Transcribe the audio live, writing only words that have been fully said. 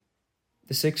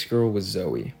The sixth girl was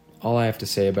Zoe. All I have to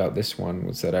say about this one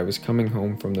was that I was coming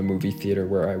home from the movie theater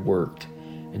where I worked,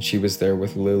 and she was there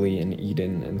with Lily and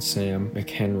Eden and Sam,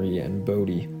 McHenry, and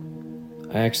Bodie.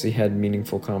 I actually had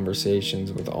meaningful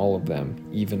conversations with all of them,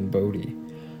 even Bodie.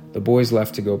 The boys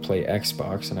left to go play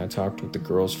Xbox, and I talked with the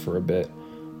girls for a bit,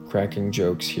 cracking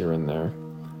jokes here and there.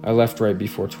 I left right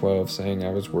before 12, saying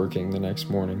I was working the next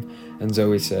morning, and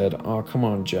Zoe said, "Aw, come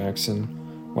on, Jackson.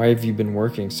 Why have you been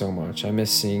working so much? I miss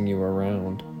seeing you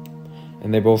around."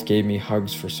 And they both gave me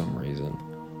hugs for some reason.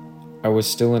 I was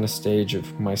still in a stage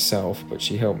of myself, but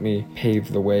she helped me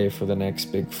pave the way for the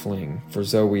next big fling. For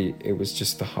Zoe, it was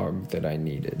just the hug that I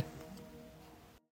needed.